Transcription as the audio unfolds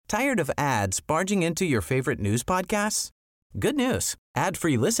Tired of ads barging into your favorite news podcasts? Good news.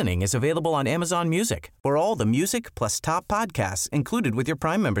 Ad-free listening is available on Amazon Music for all the music plus top podcasts included with your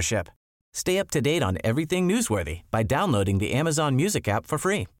Prime membership. Stay up to date on everything newsworthy by downloading the Amazon Music app for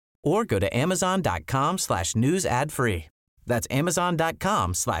free or go to amazon.com/news ad free. That's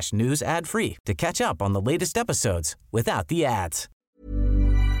amazon.com/news ad free to catch up on the latest episodes without the ads.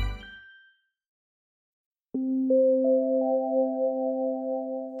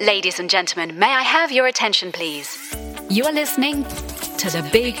 Ladies and gentlemen, may I have your attention, please? You are listening to the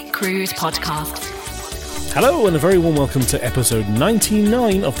Big Cruise Podcast. Hello and a very warm welcome to episode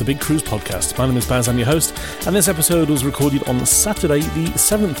 99 of the Big Cruise Podcast. My name is Baz, I'm your host, and this episode was recorded on Saturday the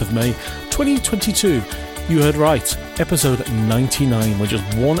 7th of May 2022. You heard right, episode 99. We're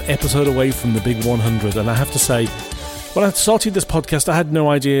just one episode away from the big 100, and I have to say, when I started this podcast, I had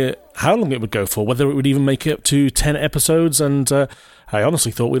no idea how long it would go for, whether it would even make it up to 10 episodes, and I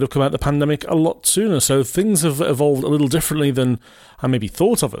honestly thought we'd have come out of the pandemic a lot sooner, so things have evolved a little differently than I maybe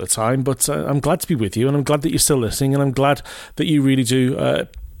thought of at the time, but I'm glad to be with you, and I'm glad that you're still listening, and I'm glad that you really do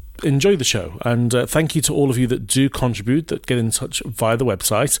enjoy the show, and thank you to all of you that do contribute, that get in touch via the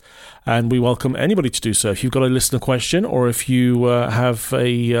website, and we welcome anybody to do so. If you've got a listener question, or if you have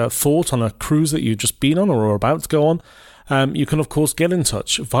a thought on a cruise that you've just been on or are about to go on, you can, of course, get in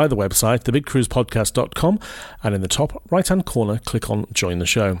touch via the website, thebigcruisepodcast.com, and in the top right-hand corner, click on Join the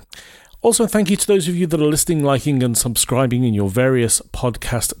Show. Also, thank you to those of you that are listening, liking, and subscribing in your various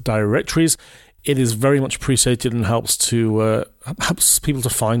podcast directories. It is very much appreciated and helps people to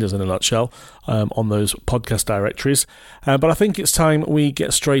find us, in a nutshell, on those podcast directories. But I think it's time we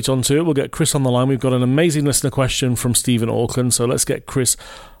get straight onto it. We'll get Chris on the line. We've got an amazing listener question from Steve in Auckland, so let's get Chris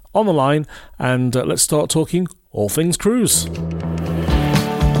on the line, and let's start talking all things cruise. Be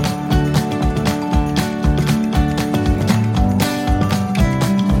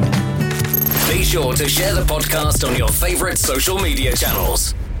sure to share the podcast on your favourite social media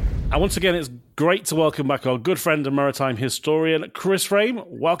channels. And once again, it's great to welcome back our good friend and maritime historian, Chris Frame.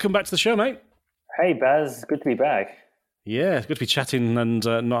 Welcome back to the show, mate. Hey, Baz. Good to be back. Yeah, it's good to be chatting and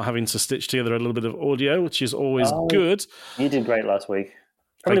not having to stitch together a little bit of audio, which is always good. You did great last week.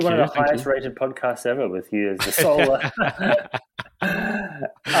 Probably one of the highest rated podcasts ever with you as the solar.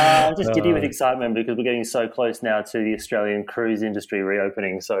 I'm just giddy with excitement because we're getting so close now to the Australian cruise industry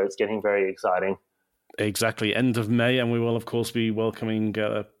reopening, so it's getting very exciting. Exactly, end of May, and we will, of course, be welcoming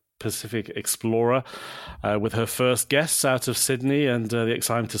Pacific Explorer with her first guests out of Sydney, and the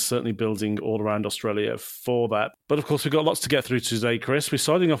excitement is certainly building all around Australia for that. But of course, we've got lots to get through today, Chris. We're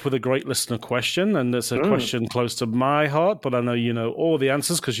starting off with a great listener question, and it's a question close to my heart, but I know you know all the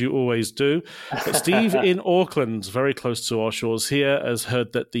answers because you always do. But Steve in Auckland, very close to our shores here, has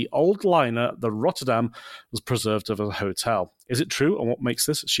heard that the old liner, the Rotterdam, was preserved as a hotel. Is it true, and what makes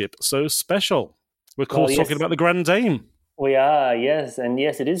this ship so special? We're of course talking about the Grand Dame. We are, yes. And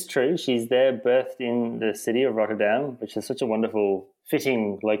yes, it is true. She's there birthed in the city of Rotterdam, which is such a wonderful,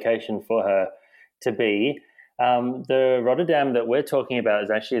 fitting location for her to be. The Rotterdam that we're talking about is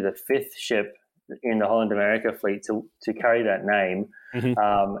actually the fifth ship in the Holland America fleet to carry that name.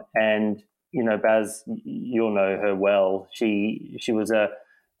 Mm-hmm. And, you know, Baz, you'll know her well. She was a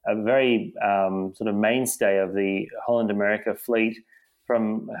very sort of mainstay of the Holland America fleet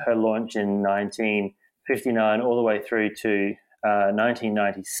from her launch in 1959 all the way through to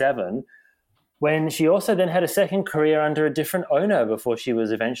 1997, when she also then had a second career under a different owner before she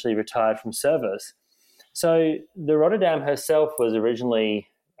was eventually retired from service. So the Rotterdam herself was originally,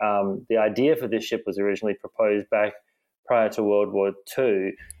 the idea for this ship was originally proposed back prior to World War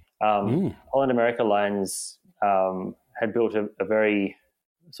II. Holland America Lines had built a very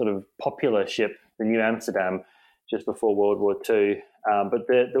sort of popular ship, the New Amsterdam, just before World War II. But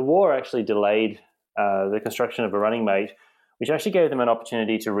the war actually delayed the construction of a running mate, which actually gave them an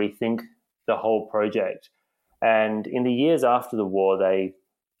opportunity to rethink the whole project. And in the years after the war, they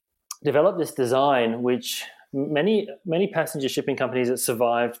developed this design which many passenger shipping companies that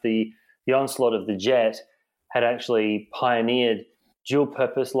survived the onslaught of the jet had actually pioneered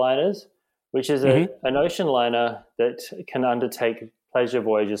dual-purpose liners, which is an ocean liner that can undertake pleasure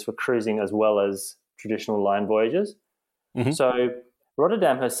voyages for cruising as well as traditional line voyages. Mm-hmm. So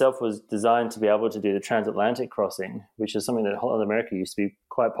Rotterdam herself was designed to be able to do the transatlantic crossing, which is something that Holland America used to be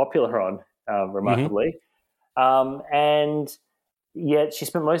quite popular on, remarkably. And yet she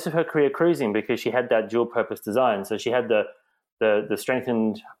spent most of her career cruising because she had that dual-purpose design. So she had the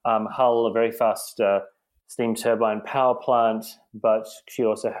strengthened hull, a very fast steam turbine power plant, but she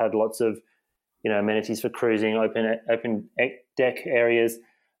also had lots of amenities for cruising, open deck areas,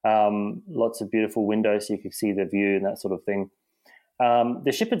 lots of beautiful windows so you could see the view and that sort of thing.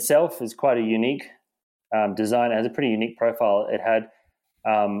 The ship itself is quite a unique design. It has a pretty unique profile. It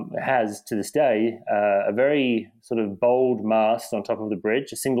has to this day a very sort of bold mast on top of the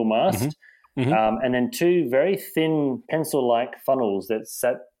bridge, a single mast, and then two very thin pencil-like funnels that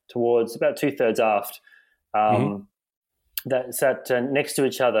sat towards about 2/3 aft, that sat next to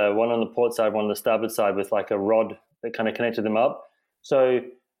each other, one on the port side, one on the starboard side, with like a rod that kind of connected them up. So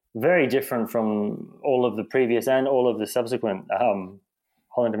very different from all of the previous and all of the subsequent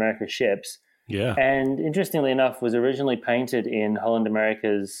Holland America ships. Yeah. And interestingly enough, was originally painted in Holland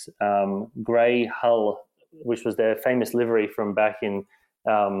America's grey hull, which was their famous livery from back in,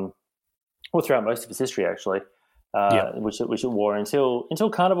 throughout most of its history, actually, which it wore until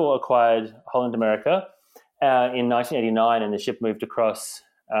Carnival acquired Holland America in 1989, and the ship moved across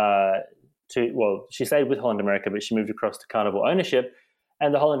she stayed with Holland America, but she moved across to Carnival ownership,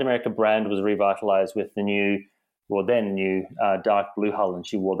 and the Holland America brand was revitalized with the new dark blue hull, and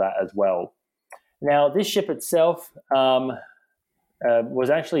she wore that as well. Now, this ship itself was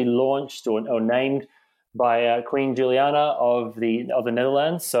actually launched or named by Queen Juliana of the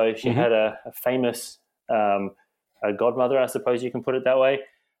Netherlands. So she had a famous a godmother, I suppose you can put it that way.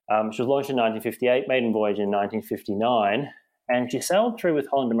 She was launched in 1958, maiden voyage in 1959, and she sailed through with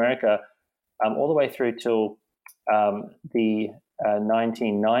Holland America all the way through till the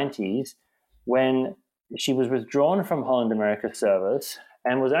 1990s, when she was withdrawn from Holland America service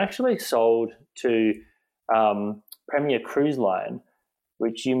and was actually sold to Premier Cruise Line,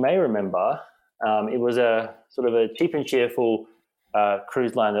 which you may remember. It was a sort of a cheap and cheerful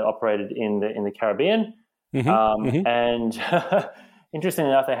cruise line that operated in the Caribbean. And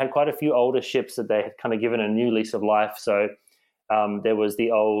interestingly enough, they had quite a few older ships that they had kind of given a new lease of life. So there was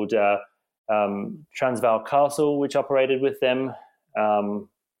the old Transvaal Castle, which operated with them.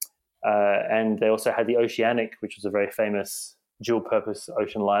 And they also had the Oceanic, which was a very famous dual-purpose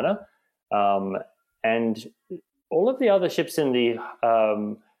ocean liner. And all of the other ships in the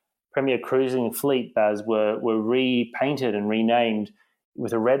Premier Cruising Fleet, Baz, were repainted and renamed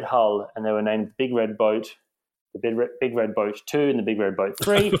with a red hull, and they were named Big Red Boat, the Big Red Boat 2 and the Big Red Boat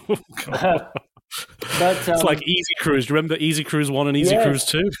 3. But it's like Easy Cruise. Do you remember Easy Cruise 1 and Easy Cruise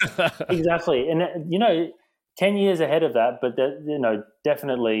 2? Exactly. And, 10 years ahead of that, but,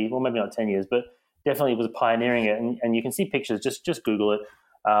 definitely, well, maybe not 10 years, but definitely was pioneering it. And you can see pictures, just Google it.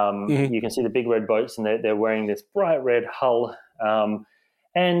 You can see the big red boats, and they're wearing this bright red hull.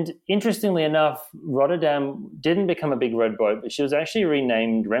 And interestingly enough, Rotterdam didn't become a big red boat, but she was actually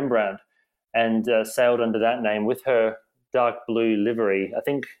renamed Rembrandt and sailed under that name with her dark blue livery. I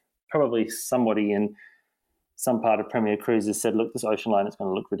think probably somebody in some part of Premier Cruises said, look, this ocean line is going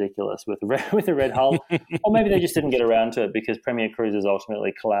to look ridiculous with a red hull. Or maybe they just didn't get around to it because Premier Cruises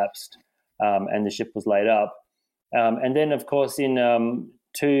ultimately collapsed and the ship was laid up. And then, of course, in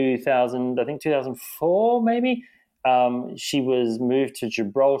 2004 maybe, she was moved to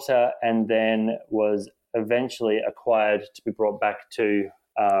Gibraltar and then was eventually acquired to be brought back to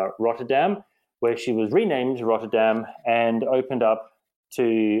Rotterdam, where she was renamed Rotterdam and opened up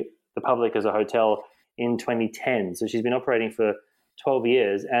to the public as a hotel in 2010. So she's been operating for 12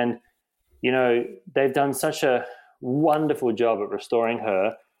 years. And, they've done such a wonderful job at restoring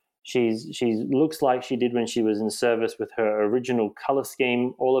her. She looks like she did when she was in service with her original color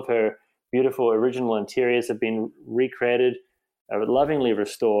scheme. All of her beautiful original interiors have been recreated, lovingly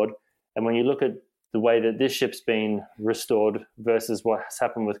restored. And when you look at the way that this ship's been restored versus what's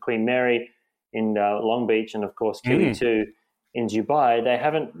happened with Queen Mary in Long Beach and, of course, Kiwi 2 in Dubai, they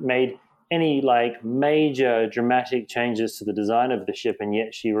haven't made any major dramatic changes to the design of the ship, and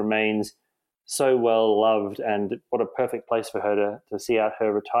yet she remains so well loved. And what a perfect place for her to see out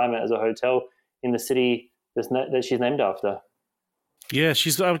her retirement as a hotel in the city that she's named after. Yeah,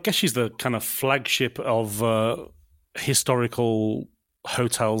 I guess she's the kind of flagship of historical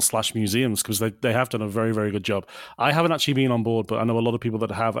hotels / museums, because they have done a very, very good job. I haven't actually been on board, but I know a lot of people that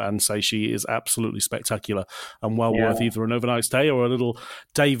have and say she is absolutely spectacular and well worth either an overnight stay or a little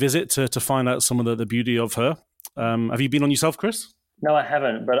day visit to find out some of the beauty of her. Have you been on yourself, Chris? No, I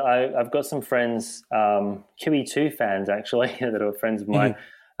haven't, but I've got some friends, Kiwi 2 fans actually, that are friends of mine,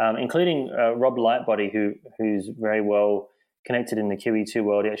 including Rob Lightbody, who's very well connected in the Kiwi 2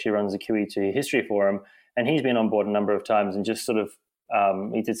 world. He actually runs the Kiwi 2 history forum, and he's been on board a number of times and just sort of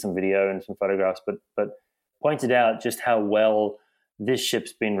he did some video and some photographs, but pointed out just how well this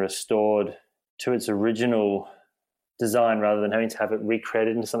ship's been restored to its original design rather than having to have it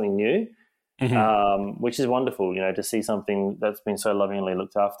recreated into something new, which is wonderful, to see something that's been so lovingly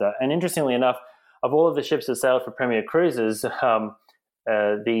looked after. And interestingly enough, of all of the ships that sailed for Premier Cruises,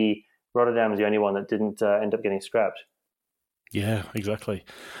 the Rotterdam is the only one that didn't end up getting scrapped. Yeah, exactly.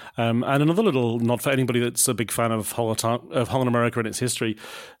 And another little nod for anybody that's a big fan of Holland America and its history.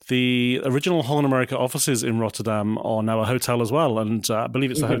 The original Holland America offices in Rotterdam are now a hotel as well, and I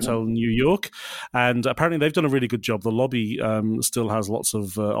believe it's the Hotel New York. And apparently they've done a really good job. The lobby still has lots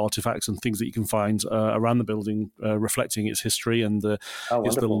of artifacts and things that you can find around the building reflecting its history and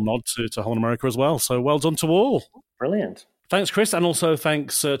its little nod to Holland America as well. So well done to all. Brilliant. Thanks, Chris, and also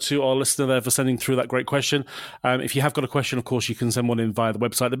thanks to our listener there for sending through that great question. If you have got a question, of course, you can send one in via the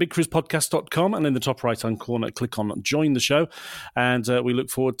website, thebigcruisepodcast.com, and in the top right-hand corner, click on Join the Show, and we look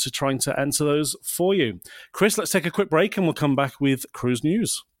forward to trying to answer those for you. Chris, let's take a quick break, and we'll come back with cruise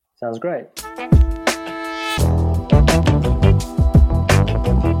news. Sounds great.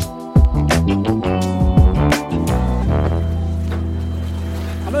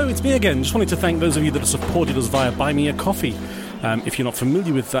 Hello, it's me again. Just wanted to thank those of you that have supported us via Buy Me a Coffee. If you're not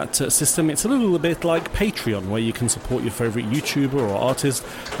familiar with that system, it's a little bit like Patreon, where you can support your favourite YouTuber or artist.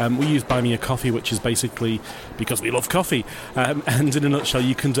 We use Buy Me a Coffee, which is basically because we love coffee. And in a nutshell,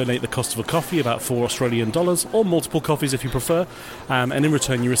 you can donate the cost of a coffee, about $4 Australian, or multiple coffees if you prefer. And in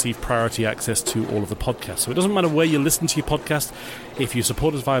return, you receive priority access to all of the podcasts. So it doesn't matter where you listen to your podcast. If you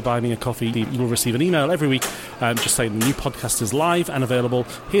support us via Buy Me a Coffee, you will receive an email every week just saying the new podcast is live and available.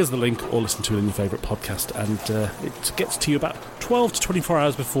 Here's the link, or listen to it in your favourite podcast. And it gets to you about 12 to 24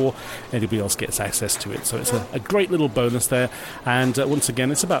 hours before anybody else gets access to it. So it's a great little bonus there. And once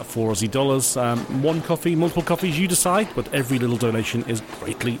again, it's about $4 Aussie. One coffee, multiple coffees, you decide, but every little donation is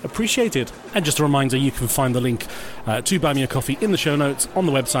greatly appreciated. And just a reminder, you can find the link to Buy Me a Coffee in the show notes on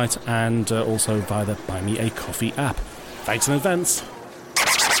the website and also via the Buy Me a Coffee app. Thanks in advance.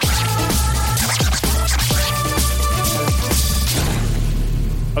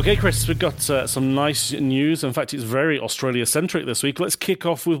 Okay, Chris, we've got some nice news. In fact, it's very Australia-centric this week. Let's kick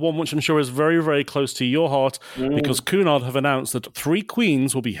off with one which I'm sure is very, very close to your heart, because Cunard have announced that 3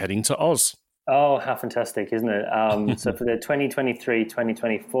 queens will be heading to Oz. Oh, how fantastic, isn't it? So for the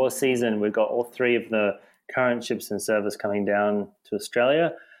 2023-2024 season, we've got all 3 of the current ships in service coming down to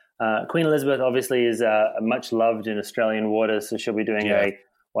Australia. Queen Elizabeth obviously is much loved in Australian waters, so she'll be doing a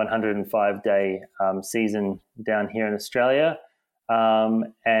 105-day season down here in Australia.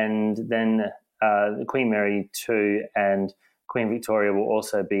 And then the Queen Mary II and Queen Victoria will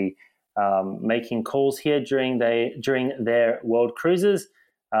also be making calls here during their world cruises,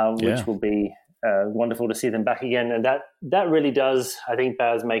 which will be wonderful to see them back again. And that really does, I think,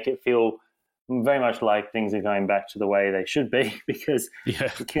 Baz, make it feel very much like things are going back to the way they should be, because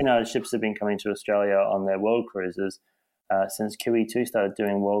the Cunard ships have been coming to Australia on their world cruises since QE2 started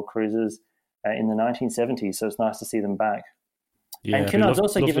doing world cruises in the 1970s. So it's nice to see them back. Yeah, and Cunard's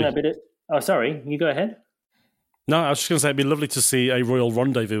also given a bit of... Oh, sorry, you go ahead. No, I was just going to say it'd be lovely to see a royal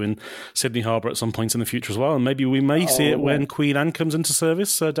rendezvous in Sydney Harbour at some point in the future as well. And maybe we may see it when Queen Anne comes into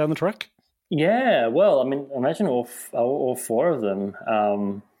service down the track. Yeah, well, I mean, imagine all 4 of them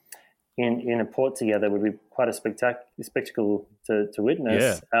in a port together would be quite a spectacle to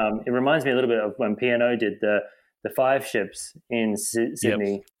witness. Yeah. It reminds me a little bit of when P&O did the 5 ships in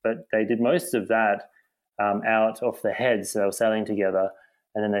Sydney, but they did most of that out off the heads, so they were sailing together,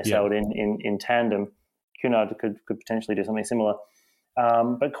 and then they sailed in tandem. Cunard could potentially do something similar.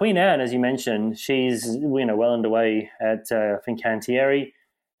 But Queen Anne, as you mentioned, she's well underway at Fincantieri,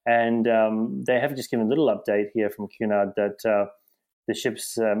 and they have just given a little update here from Cunard that the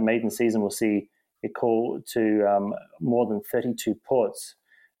ship's maiden season will see a call to more than 32 ports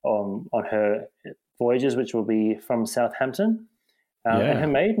on her voyages, which will be from Southampton, and her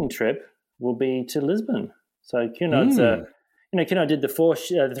maiden trip will be to Lisbon. So Cunard's, Cunard did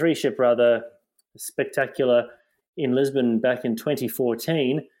the 3 ship rather spectacular in Lisbon back in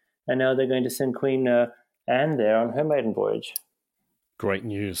 2014, and now they're going to send Queen Anne there on her maiden voyage. Great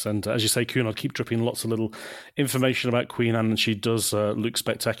news. And as you say, Cunard keep dripping lots of little information about Queen Anne, and she does look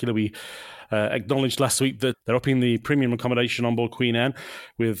spectacular. We acknowledged last week that they're upping the premium accommodation on board Queen Anne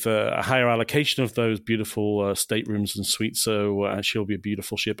with a higher allocation of those beautiful staterooms and suites, so she'll be a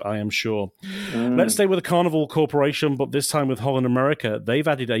beautiful ship, I am sure. Let's stay with the Carnival Corporation, but this time with Holland America. They've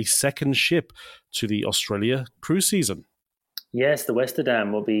added a second ship to the Australia cruise season. Yes, the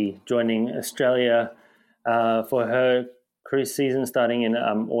Rotterdam will be joining Australia for her cruise season starting in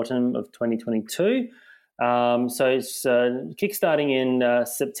autumn of 2022. So it's kickstarting in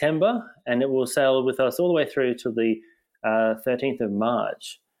September, and it will sail with us all the way through to the 13th of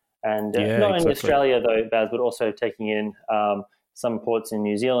March. And not only Australia, though, Baz, but also taking in some ports in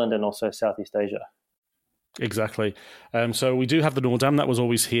New Zealand and also Southeast Asia. Exactly. So we do have the Noordam that was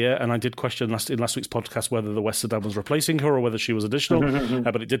always here, and I did question in last week's podcast whether the Westerdam was replacing her or whether she was additional,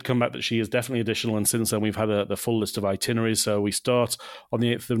 but it did come back that she is definitely additional, and since then we've had the full list of itineraries. So we start on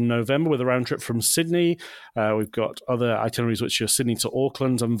the 8th of November with a round trip from Sydney. We've got other itineraries which are Sydney to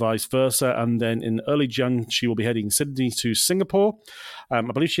Auckland and vice versa, and then in early Jan she will be heading Sydney to Singapore. I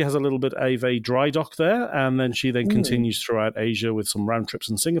believe she has a little bit of a dry dock there, and then she continues throughout Asia with some round trips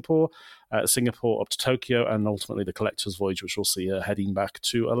in Singapore up to Tokyo, and ultimately the collector's voyage, which we'll see her heading back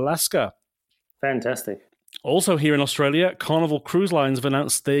to Alaska. Fantastic. Also here in Australia, Carnival Cruise Lines have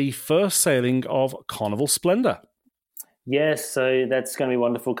announced the first sailing of Carnival Splendor. Yes, so that's going to be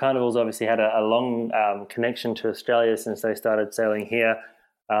wonderful. Carnival's obviously had a long connection to Australia since they started sailing here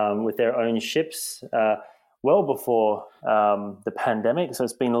with their own ships well before the pandemic. So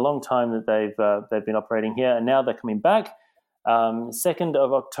it's been a long time that they've been operating here, and now they're coming back. 2nd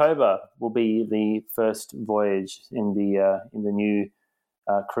of October will be the first voyage in the new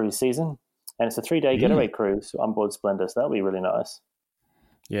cruise season, and it's a 3-day getaway cruise on board Splendor, so that'll be really nice.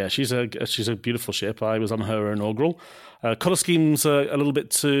 Yeah, she's a beautiful ship. I was on her inaugural. Colour scheme's takes a little bit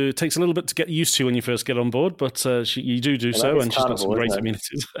to get used to when you first get on board, but you do so, and she's got some great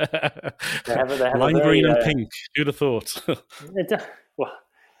amenities. They have lime green and pink. Who'd have thought? Well,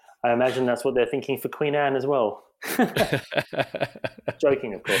 I imagine that's what they're thinking for Queen Anne as well.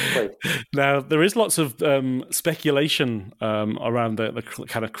 Joking, of course, please. Now, there is lots of speculation around the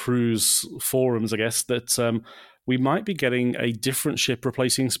kind of cruise forums, I guess, that we might be getting a different ship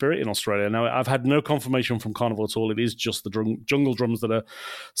replacing Spirit in Australia. Now, I've had no confirmation from Carnival at all. It is just the Jungle Drums that are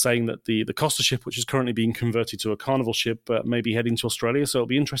saying that the Costa ship, which is currently being converted to a Carnival ship, may be heading to Australia. So it'll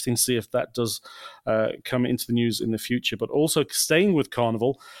be interesting to see if that does come into the news in the future. But also staying with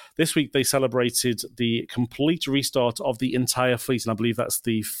Carnival, this week they celebrated the complete restart of the entire fleet, and I believe that's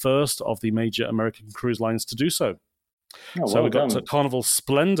the first of the major American cruise lines to do so. So we've got Carnival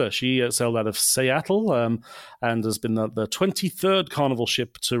Splendor. She sailed out of Seattle and has been the 23rd Carnival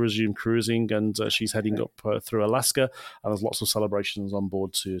ship to resume cruising, and she's heading up through Alaska, and there's lots of celebrations on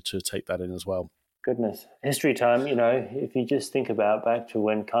board to take that in as well. Goodness. History time, if you just think about back to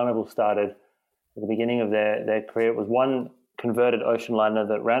when Carnival started at the beginning of their career, it was one converted ocean liner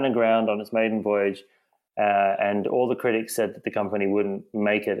that ran aground on its maiden voyage, and all the critics said that the company wouldn't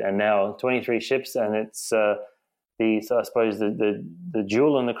make it, and now 23 ships, and it's so I suppose the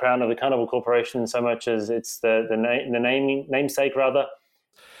jewel in the crown of the Carnival Corporation, so much as it's the namesake rather.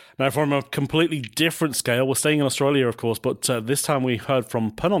 Now, from a completely different scale, we're staying in Australia, of course, but this time we heard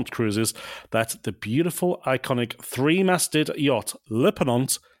from Ponant Cruises that the beautiful, iconic 3-masted yacht Le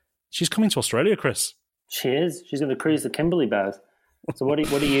Ponant, she's coming to Australia, Chris. She is. She's going to cruise the Kimberley Bars. So what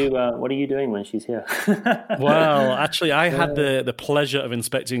are you doing when she's here? Well, actually, I had the pleasure of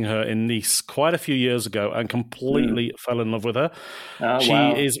inspecting her in Nice quite a few years ago and completely fell in love with her. She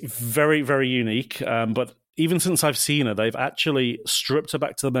is very, very unique. But even since I've seen her, they've actually stripped her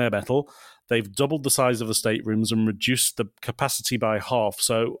back to the bare metal. They've doubled the size of the staterooms and reduced the capacity by half.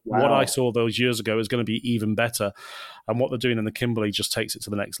 So what I saw those years ago is going to be even better. And what they're doing in the Kimberley just takes it to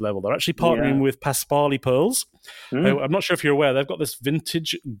the next level. They're actually partnering with Pasquale Pearls. I'm not sure if you're aware, they've got this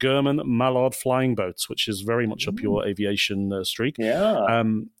vintage German Mallard flying boats, which is very much up your aviation streak.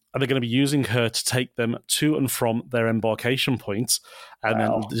 And they're going to be using her to take them to and from their embarkation points, and then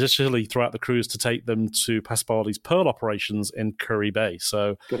additionally throughout the cruise to take them to Pasquale's Pearl operations in Curry Bay.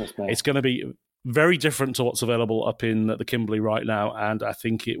 So it's going to be very different to what's available up in the Kimberley right now, and I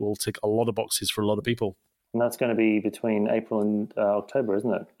think it will tick a lot of boxes for a lot of people. And that's going to be between April and October, isn't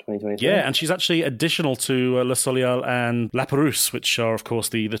it? 2023. Yeah, and she's actually additional to Le Soleil and La Perouse, which are, of course,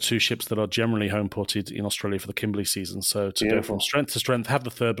 the two ships that are generally home-ported in Australia for the Kimberley season. So to go from strength to strength, have the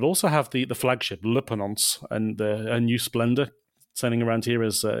third, but also have the flagship, Le Ponant, and a new Splendor sailing around here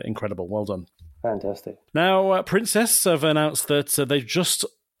is incredible. Well done. Fantastic. Now, Princess have announced that they've just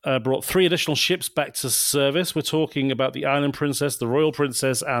brought 3 additional ships back to service. We're talking about the Island Princess, the Royal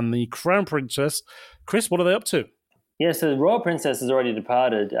Princess, and the Crown Princess. Chris, what are they up to? Yeah, so the Royal Princess has already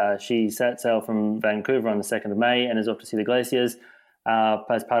departed. She set sail from Vancouver on the 2nd of May and is off to see the glaciers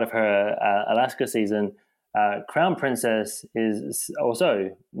as part of her Alaska season. Crown Princess is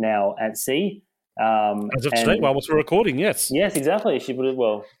also now at sea. As of today, while we're recording, yes. Yes, exactly. She would,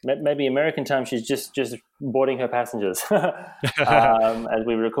 maybe American time, she's just boarding her passengers as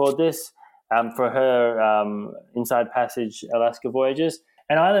we record this for her Inside Passage Alaska voyages.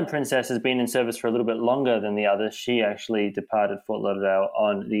 And Island Princess has been in service for a little bit longer than the others. She actually departed Fort Lauderdale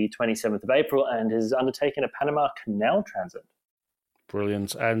on the 27th of April and has undertaken a Panama Canal transit.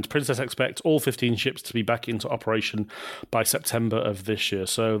 Brilliant. And Princess expects all 15 ships to be back into operation by September of this year.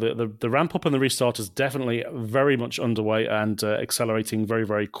 So the ramp up and the restart is definitely very much underway and accelerating very,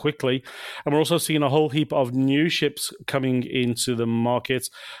 very quickly. And we're also seeing a whole heap of new ships coming into the market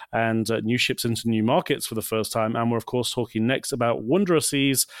and new ships into new markets for the first time. And we're, of course, talking next about Wanderer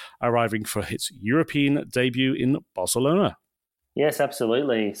Seas arriving for its European debut in Barcelona. Yes,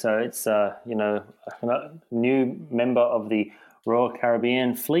 absolutely. So it's, a new member of the Royal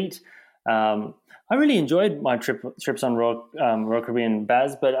Caribbean Fleet. I really enjoyed my trips on Royal Caribbean,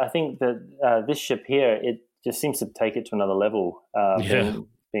 Baz, but I think that this ship here, it just seems to take it to another level,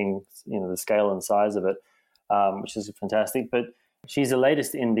 being the scale and size of it, which is fantastic. But she's the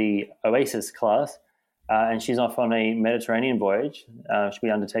latest in the Oasis class, and she's off on a Mediterranean voyage. She'll be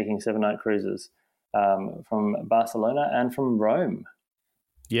undertaking 7-night cruises from Barcelona and from Rome.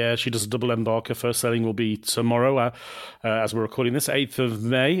 Yeah, she does a double embarker. First sailing will be tomorrow, as we're recording this, 8th of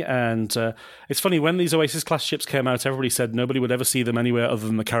May. And it's funny, when these Oasis-class ships came out, everybody said nobody would ever see them anywhere other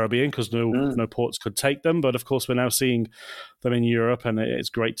than the Caribbean because no ports could take them. But, of course, we're now seeing them in Europe, and it's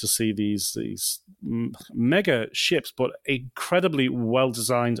great to see these mega ships, but incredibly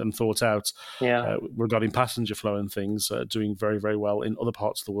well-designed and thought out regarding passenger flow and things, doing very, very well in other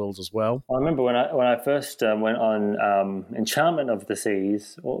parts of the world as well. I remember when I first went on Enchantment of the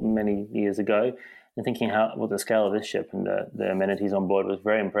Seas many years ago, and thinking what the scale of this ship and the amenities on board was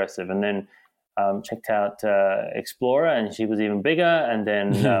very impressive. And then checked out Explorer, and she was even bigger. And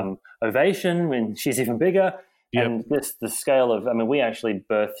then Ovation, when she's even bigger. Yep. And the scale of, we actually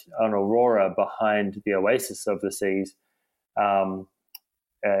berthed an Aurora behind the Oasis of the Seas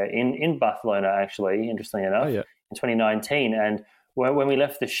in Barcelona, actually, interestingly enough, in 2019. And when we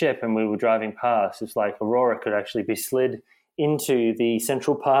left the ship and we were driving past, it's like Aurora could actually be slid into the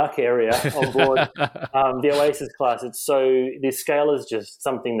Central Park area on board the Oasis class. The scale is just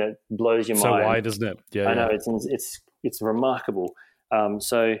something that blows your mind. So wide, isn't it? Yeah, I know, it's remarkable.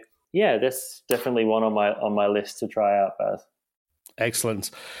 That's definitely one on my list to try out, Baz. Excellent.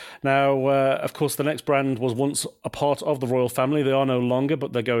 Now, of course, the next brand was once a part of the royal family. They are no longer,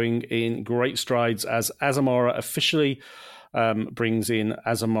 but they're going in great strides as Azamara officially brings in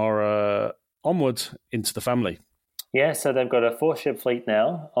Azamara Onward into the family. Yeah, so they've got a 4-ship fleet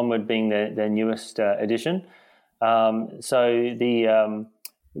now, Onward being their newest addition. So the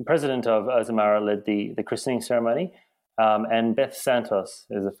president of Azamara led the christening ceremony, and Beth Santos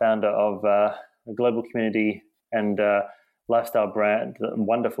is the founder of a global community and lifestyle brand,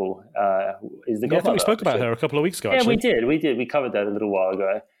 Wonderful, is the godmother. I think we spoke about her a couple of weeks ago, actually. Yeah, we did. We covered that a little while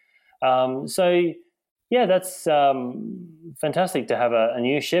ago. That's fantastic to have a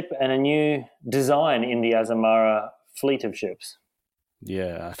new ship and a new design in the Azamara fleet of ships.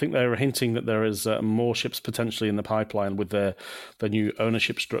 Yeah, I think they were hinting that there is more ships potentially in the pipeline with the new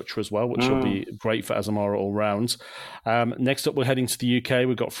ownership structure as well, which will be great for Azamara all round. Next up, we're heading to the UK.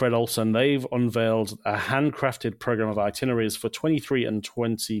 We've got Fred Olsen. They've unveiled a handcrafted program of itineraries for 23 and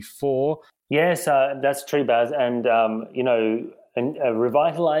 24. Yes, that's true, Baz. And, a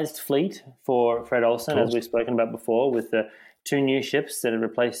revitalized fleet for Fred Olsen, as we've spoken about before, with the 2 new ships that have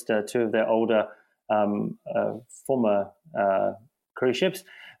replaced 2 of their older former cruise ships.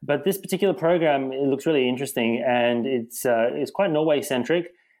 But this particular program, it looks really interesting, and it's quite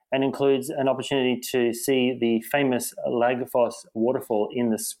Norway-centric and includes an opportunity to see the famous Lagfoss waterfall in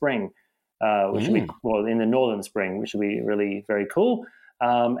the spring, which will be, in the northern spring, which will be really very cool.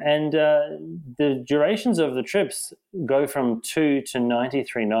 The durations of the trips go from 2 to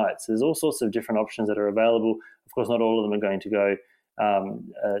 93 nights. There's all sorts of different options that are available. Of course, not all of them are going to go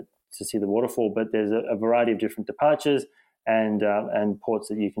to see the waterfall, but there's a variety of different departures and ports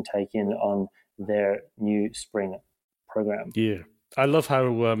that you can take in on their new spring program. Yeah. I love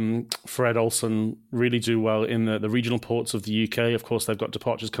how Fred Olsen really do well in the regional ports of the UK. Of course, they've got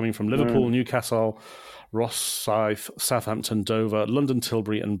departures coming from Liverpool, Newcastle, Rosyth, Southampton, Dover, London,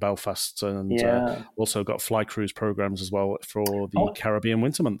 Tilbury and Belfast. And also got fly cruise programs as well for the Caribbean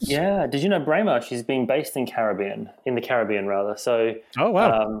winter months. Yeah. Did you know Braemar, she's being based in the Caribbean rather. So, oh,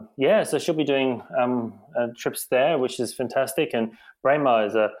 wow. So she'll be doing trips there, which is fantastic. And Braemar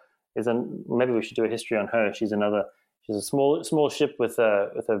is maybe we should do a history on her. She's a small ship with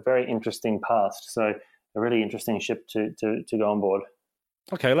a very interesting past. So a really interesting ship to go on board.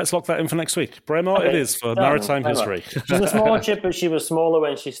 Okay, let's lock that in for next week. Braemar, it is for maritime history. She's a small ship, but she was smaller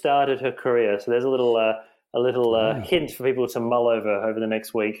when she started her career. So there's a little hint for people to mull over the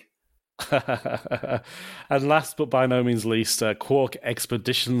next week. And last but by no means least, Quark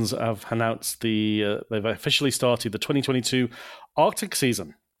Expeditions have announced they've officially started the 2022 Arctic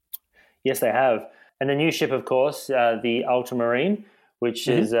season. Yes, they have. And the new ship, of course, the Ultramarine, which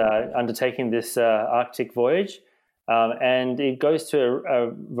is undertaking this Arctic voyage. And it goes to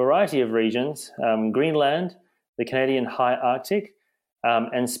a variety of regions, Greenland, the Canadian High Arctic,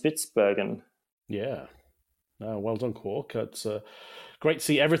 and Spitsbergen. Yeah. Well done, Quark. It's great to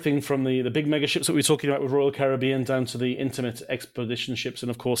see everything from the big mega ships that we were talking about with Royal Caribbean down to the intimate expedition ships and,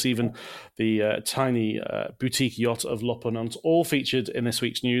 of course, even the tiny boutique yacht of Le Ponant, all featured in this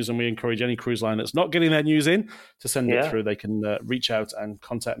week's news. And we encourage any cruise line that's not getting their news in to send it through. They can reach out and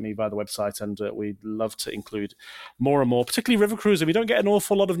contact me via the website, and we'd love to include more and more, particularly river cruising. We don't get an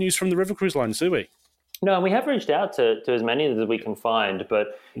awful lot of news from the river cruise lines, do we? No, we have reached out to as many as we can find,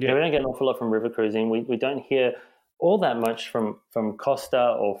 but we don't get an awful lot from river cruising. We don't hear all that much from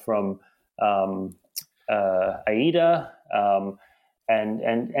Costa or from AIDA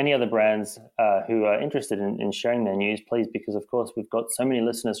and any other brands who are interested in sharing their news, please, because, of course, we've got so many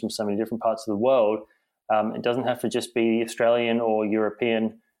listeners from so many different parts of the world. It doesn't have to just be Australian or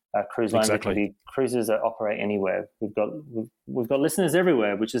European cruise lines. Exactly. It can be cruises that operate anywhere. We've got listeners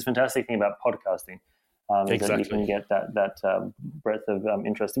everywhere, which is a fantastic thing about podcasting. That you can get that breadth of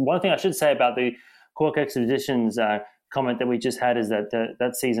interest. One thing I should say about the Quark Expeditions comment that we just had is that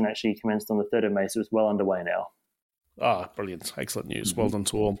that season actually commenced on the 3rd of May, so it's well underway now. Brilliant. Excellent news. Well done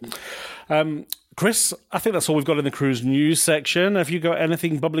to all. Chris, I think that's all we've got in the cruise news section. Have you got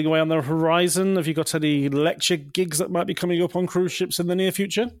anything bubbling away on the horizon? Have you got any lecture gigs that might be coming up on cruise ships in the near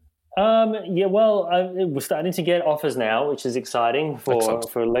future? We're starting to get offers now, which is exciting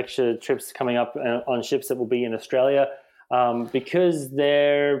for lecture trips coming up on ships that will be in Australia. Because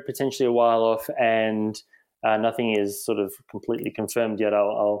they're potentially a while off and nothing is sort of completely confirmed yet,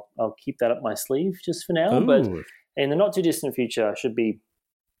 I'll keep that up my sleeve just for now. Ooh. But in the not too distant future, I should be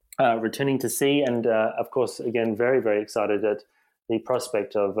returning to sea, and of course, again, very, very excited at the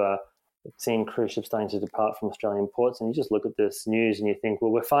prospect of seeing cruise ships starting to depart from Australian ports. And you just look at this news and you think, well,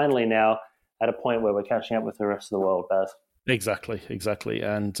 we're finally now at a point where we're catching up with the rest of the world, Baz. Exactly.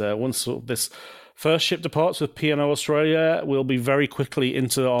 And once this first ship departs with P&O Australia, we'll be very quickly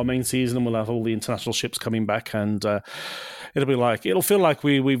into our main season, and we'll have all the international ships coming back, and it'll feel like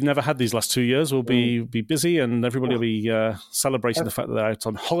we've never had these last 2 years. We'll be busy, and everybody will be celebrating the fact that they're out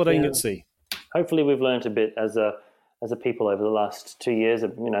on holidaying at sea. Hopefully, we've learned a bit as a people over the last 2 years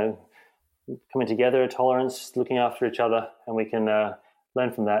of coming together, tolerance, looking after each other, and we can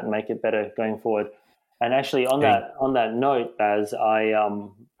learn from that and make it better going forward. And actually, on that note, Baz, I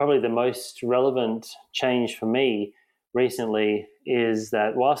probably the most relevant change for me recently is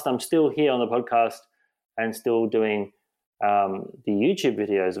that whilst I'm still here on the podcast and still doing the YouTube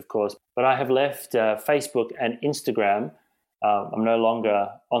videos, of course, but I have left Facebook and Instagram. I'm no longer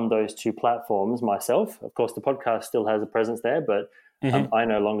on those two platforms myself. Of course, the podcast still has a presence there, but I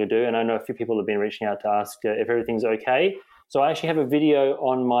no longer do. And I know a few people have been reaching out to ask if everything's okay. So I actually have a video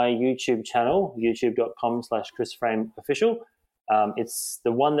on my YouTube channel, youtube.com/ChrisFrameOfficial. It's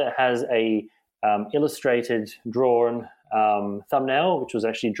the one that has a illustrated, drawn thumbnail, which was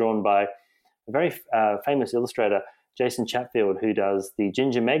actually drawn by a very famous illustrator, Jason Chatfield, who does the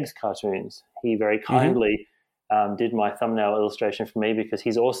Ginger Megs cartoons. He very kindly did my thumbnail illustration for me because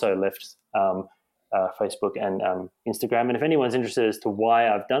he's also left Facebook and Instagram. And if anyone's interested as to why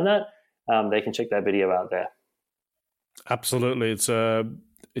I've done that, they can check that video out there. Absolutely. It's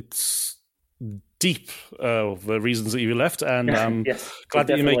deep, the reasons that you left, and I'm glad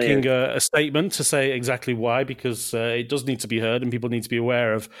that you're making a statement to say exactly why, because it does need to be heard and people need to be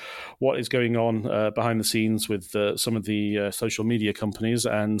aware of what is going on behind the scenes with some of the social media companies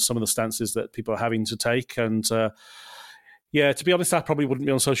and some of the stances that people are having to take. And to be honest, I probably wouldn't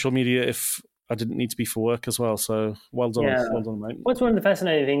be on social media if I didn't need to be for work as well. So well done, mate. What's one of the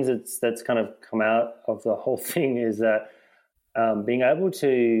fascinating things that's kind of come out of the whole thing is that being able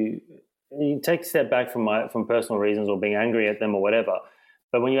to take a step back from personal reasons or being angry at them or whatever.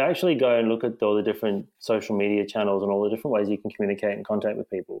 But when you actually go and look at all the different social media channels and all the different ways you can communicate and contact with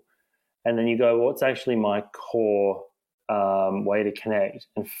people, and then you go, what's actually my core way to connect?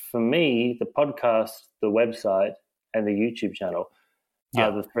 And for me, the podcast, the website, and the YouTube channel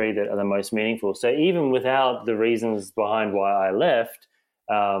are the three that are the most meaningful. So even without the reasons behind why I left,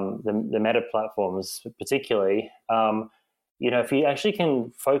 the meta platforms particularly, if you actually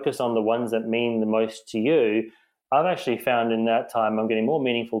can focus on the ones that mean the most to you, I've actually found in that time I'm getting more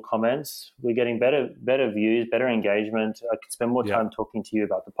meaningful comments. We're getting better views, better engagement. I could spend more time talking to you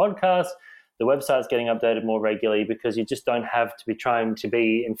about the podcast. The website's getting updated more regularly because you just don't have to be trying to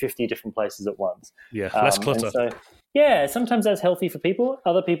be in 50 different places at once. Yeah, less clutter. So, sometimes that's healthy for people.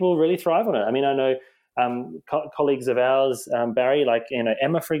 Other people really thrive on it. I mean, I know colleagues of ours, Barry, like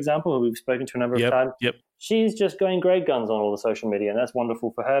Emma, for example, who we've spoken to a number of times. She's just going great guns on all the social media, and that's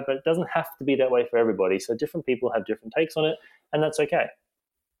wonderful for her, but it doesn't have to be that way for everybody. So different people have different takes on it, and that's okay.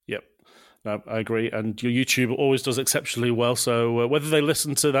 Yep. No, I agree. And your YouTube always does exceptionally well. So whether they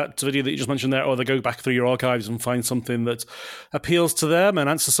listen to that video that you just mentioned there, or they go back through your archives and find something that appeals to them and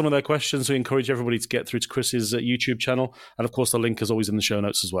answer some of their questions, we encourage everybody to get through to Chris's YouTube channel. And of course, the link is always in the show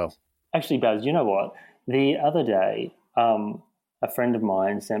notes as well. Actually, Baz, you know what? The other day, a friend of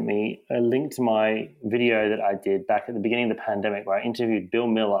mine sent me a link to my video that I did back at the beginning of the pandemic, where I interviewed Bill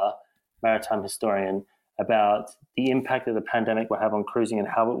Miller, maritime historian, about the impact that the pandemic will have on cruising and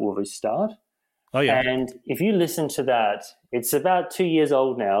how it will restart. Oh yeah. And if you listen to that, it's about 2 years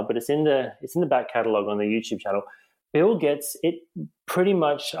old now, but it's in the back catalog on the YouTube channel. Bill gets it pretty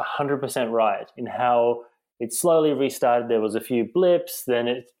much 100% right in how it slowly restarted. There was a few blips,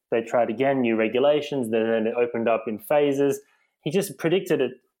 then they tried again, new regulations, then it opened up in phases. He just predicted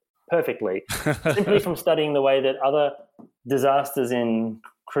it perfectly, simply from studying the way that other disasters in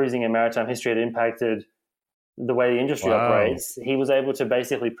cruising and maritime history had impacted the way the industry operates. He was able to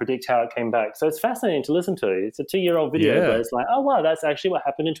basically predict how it came back. So it's fascinating to listen to. It's a 2-year-old video, but it's like, oh, wow, that's actually what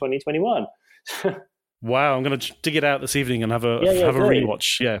happened in 2021. Wow, I'm going to dig it out this evening and have a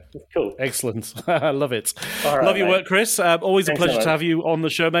rewatch. Yeah, cool. Excellent. I love it. All right, love your work, Chris. Always a pleasure to have you on the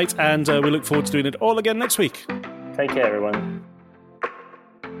show, mate. And we look forward to doing it all again next week. Take care, everyone.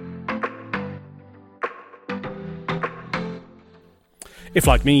 If,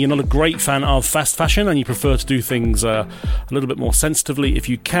 like me, you're not a great fan of fast fashion and you prefer to do things a little bit more sensitively, if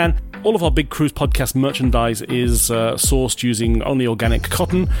you can, all of our Big Cruise podcast merchandise is sourced using only organic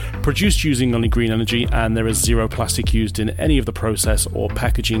cotton, produced using only green energy, and there is zero plastic used in any of the process or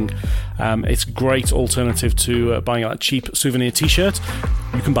packaging. It's a great alternative to buying a cheap souvenir t-shirt.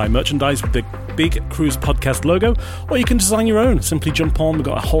 You can buy merchandise with the Big Cruise podcast logo, or you can design your own. Simply jump on. We've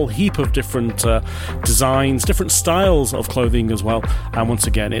got a whole heap of different designs, different styles of clothing as well. And once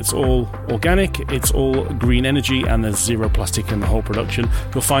again, it's all organic, it's all green energy, and there's zero plastic in the whole production.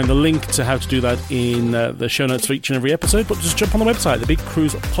 You'll find the link to how to do that in the show notes for each and every episode, but just jump on the website, the Big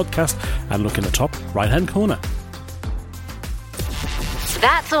Cruise Podcast, and look in the top right-hand corner.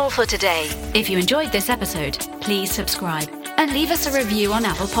 That's all for today. If you enjoyed this episode, please subscribe and leave us a review on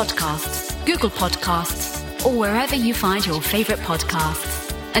Apple Podcasts, Google Podcasts, or wherever you find your favourite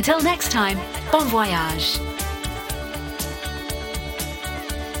podcasts. Until next time, bon voyage.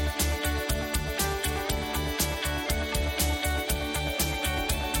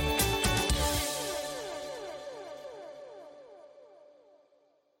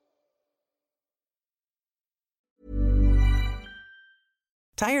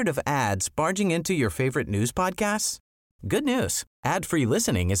 Tired of ads barging into your favorite news podcasts? Good news. Ad-free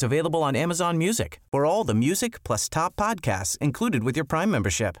listening is available on Amazon Music for all the music plus top podcasts included with your Prime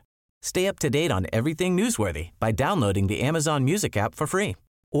membership. Stay up to date on everything newsworthy by downloading the Amazon Music app for free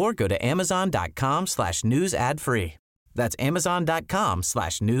or go to amazon.com/news ad free. That's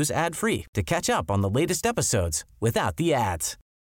amazon.com/news ad free to catch up on the latest episodes without the ads.